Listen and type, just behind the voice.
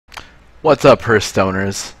What's up,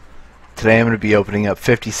 Hearthstoners? Today I'm going to be opening up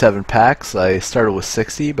 57 packs. I started with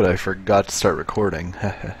 60, but I forgot to start recording.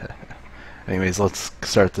 Anyways, let's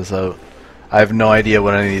start this out. I have no idea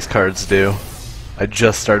what any of these cards do. I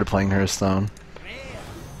just started playing Hearthstone.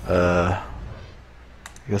 I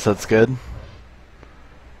guess that's good.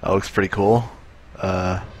 That looks pretty cool.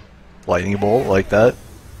 Lightning bolt, like that.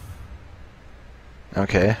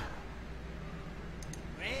 Okay.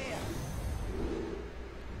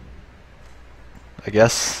 I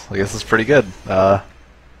guess it's pretty good.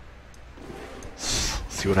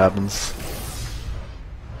 See what happens.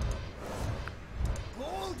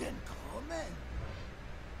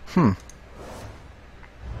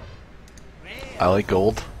 I like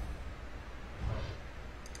gold.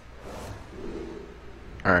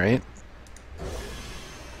 Alright.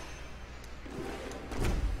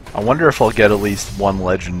 I wonder if I'll get at least one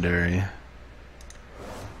legendary.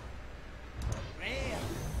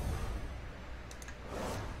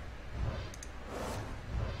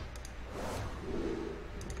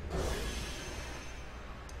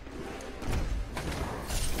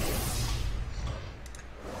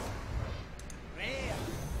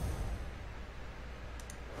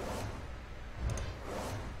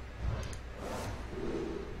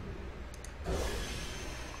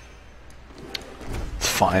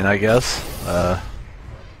 Fine, I guess.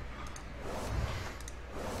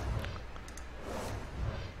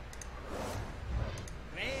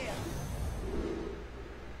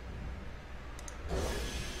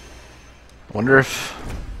 Wonder if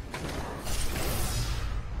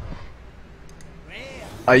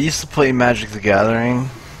I used to play Magic the Gathering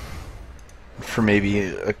for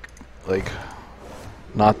maybe like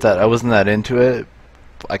not that I wasn't that into it.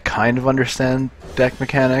 I kind of understand deck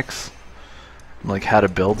mechanics. Like how to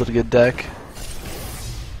build a good deck,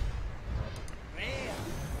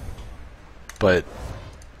 but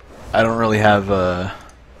I don't really have a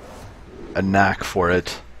knack for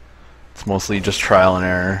it. It's mostly just trial and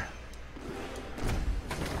error.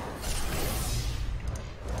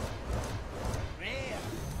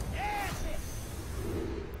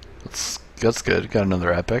 That's good. Got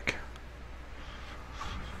another epic.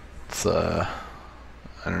 It's I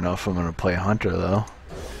don't know if I'm gonna play Hunter though.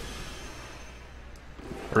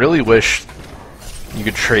 I really wish you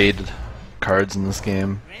could trade cards in this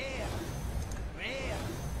game.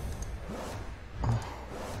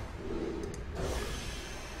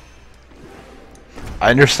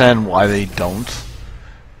 I understand why they don't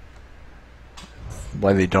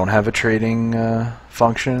have a trading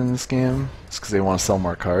function in this game. It's because they want to sell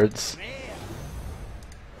more cards.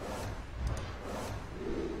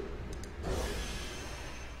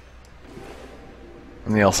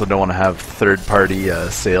 And they also don't want to have third-party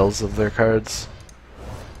sales of their cards.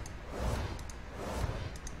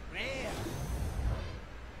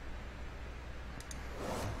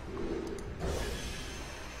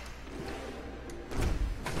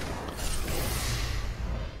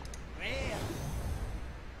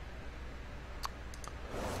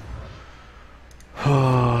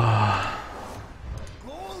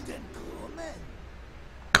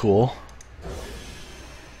 Cool.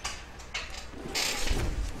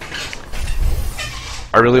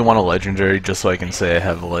 I really want a legendary just so I can say I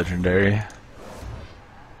have a legendary.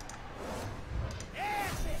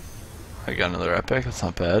 I got another epic, that's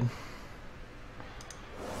not bad.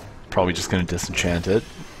 Probably just gonna disenchant it.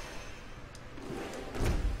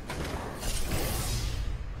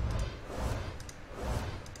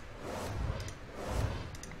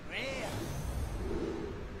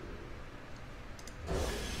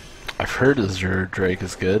 I've heard Azure Drake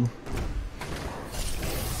is good.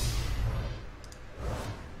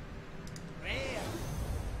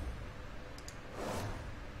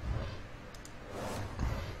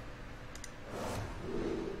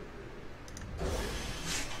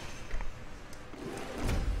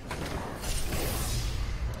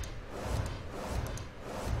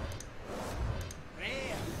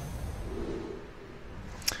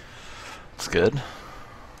 It's good.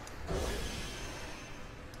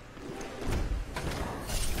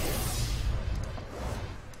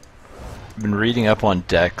 I've been reading up on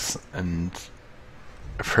decks, and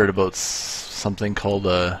I've heard about something called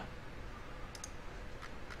a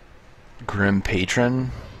Grim Patron.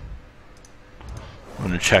 I'm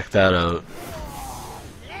gonna check that out.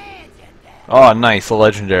 Oh, nice, a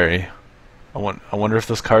legendary. I wonder if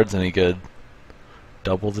this card's any good.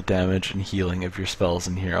 Double the damage and healing of your spells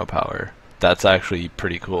and hero power. That's actually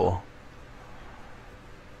pretty cool.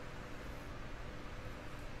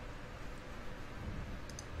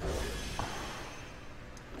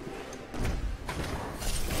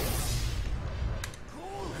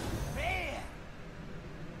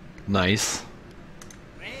 Nice.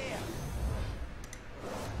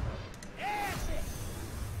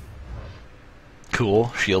 Cool.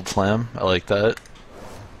 Shield slam. I like that.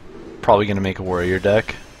 Probably gonna make a warrior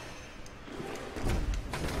deck.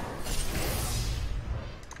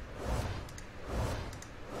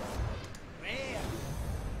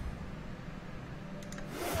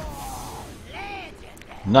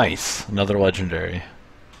 Nice. Another legendary.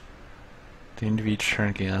 The end of each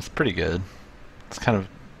turn gain. That's pretty good. It's kind of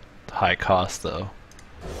high cost though.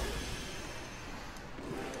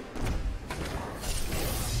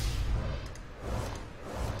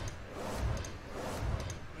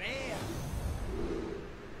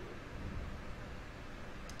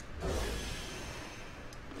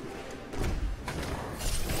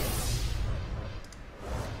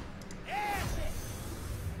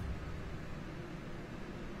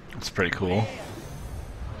 It's pretty cool.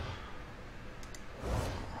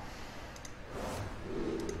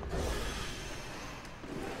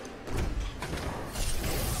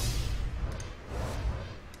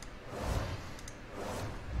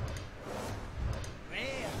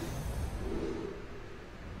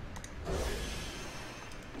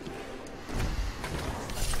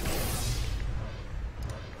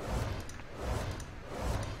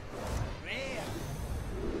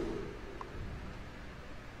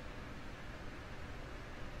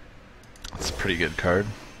 It's a pretty good card.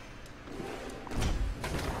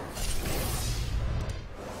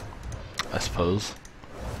 I suppose.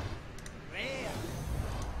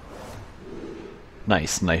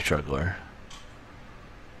 Nice, Night Juggler.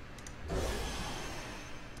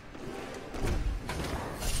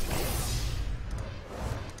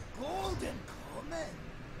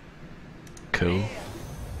 Cool.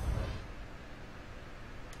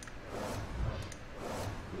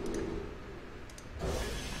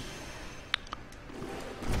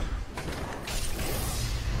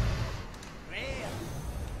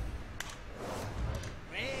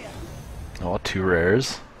 Oh, 2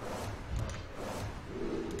 rares.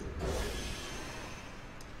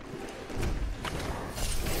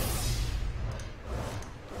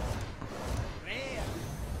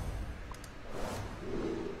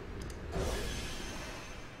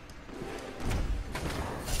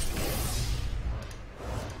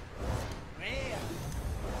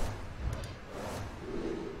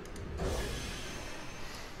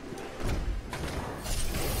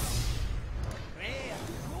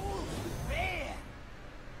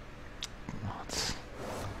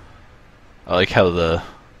 I like how the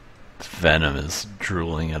venom is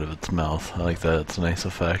drooling out of its mouth. I like that. It's a nice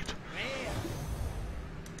effect.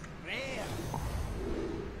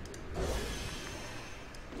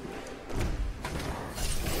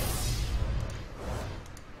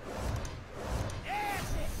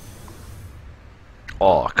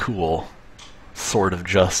 Oh, cool. Sword of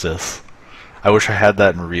Justice. I wish I had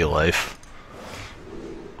that in real life.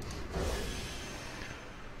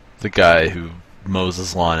 The guy who mows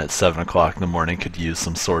his lawn at 7 o'clock in the morning could use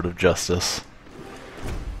some Sword of Justice.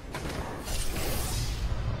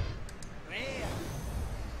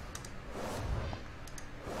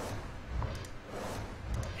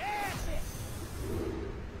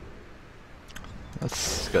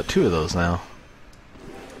 That's got 2 of those now.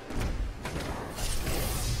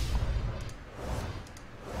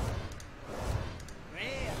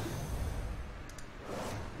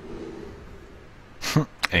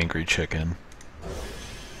 Angry chicken.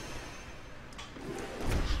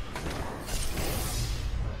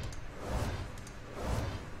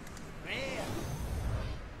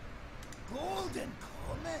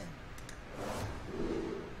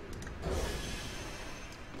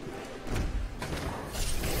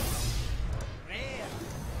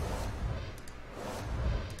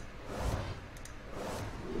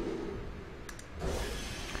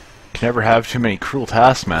 Can never have too many cruel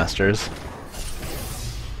taskmasters.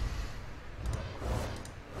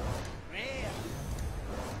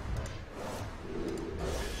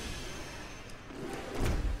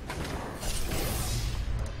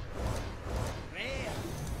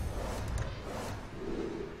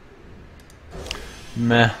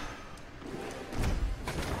 Meh.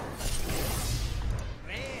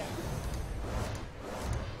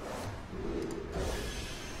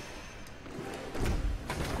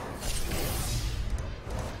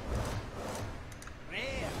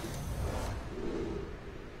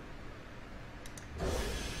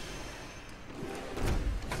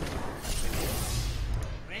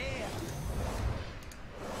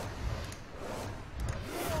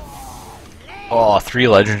 Oh, 3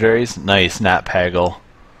 legendaries? Nice, Nat Pagel.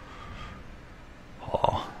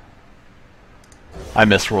 Oh. I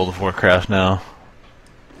miss World of Warcraft now.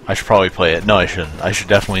 I should probably play it. No, I shouldn't. I should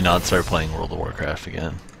definitely not start playing World of Warcraft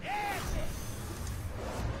again.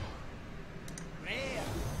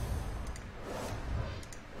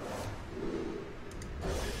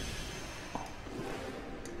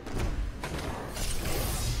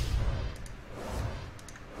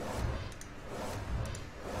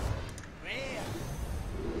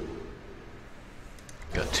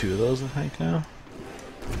 Got 2 of those, I think, now.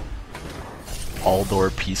 All-door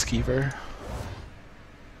Peacekeeper.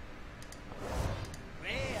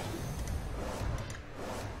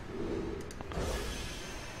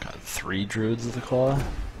 Got 3 Druids of the Claw.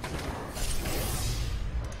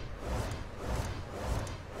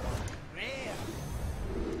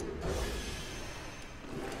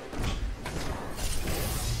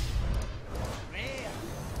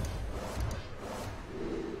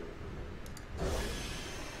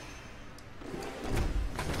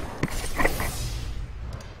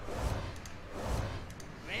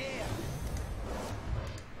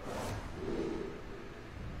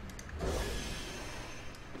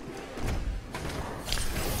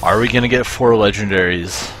 Are we gonna get 4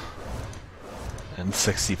 legendaries and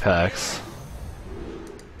 60 packs?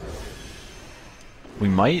 We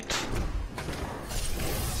might.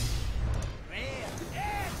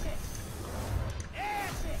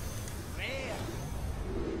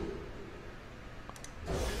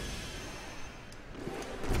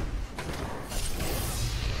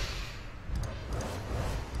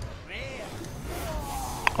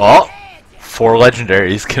 Oh! 4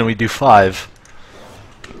 legendaries. Can we do 5?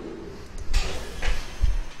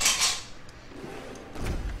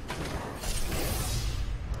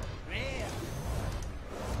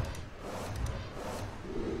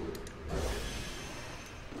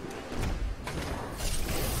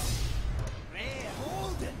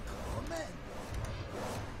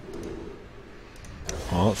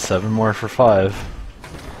 Well, 7 more for 5.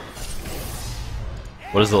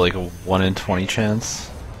 What is it, like a 1 in 20 chance?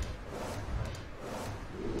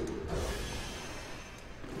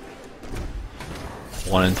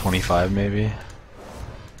 One in 25, maybe? I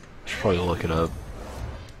should probably look it up.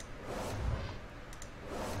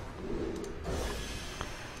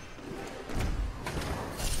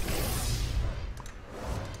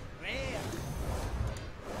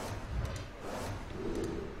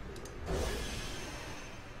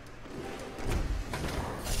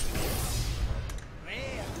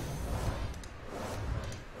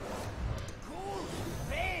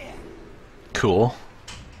 Cool.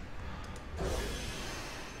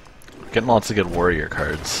 Getting lots of good warrior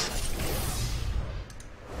cards.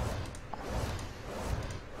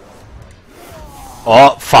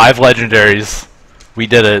 Oh, 5 legendaries. We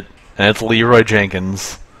did it. And it's Leroy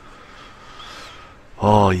Jenkins.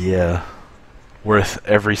 Oh yeah. Worth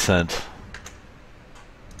every cent.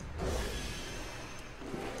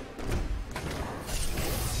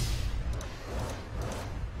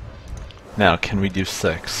 Now, can we do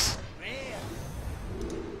 6?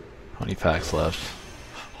 How many packs left?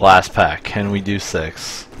 Last pack. Can we do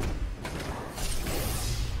 6?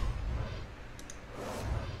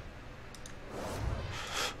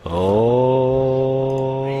 Oh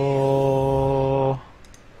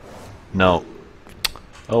no.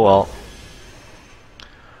 Oh well.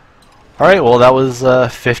 Alright, well that was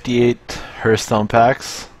 58 Hearthstone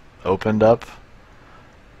packs opened up.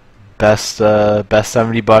 Best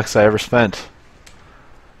 70 bucks I ever spent.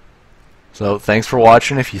 So thanks for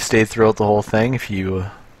watching. If you stayed throughout the whole thing,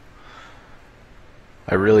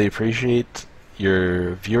 I really appreciate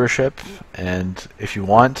your viewership, and if you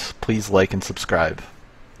want, please like and subscribe.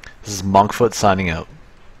 This is Monkfoot signing out.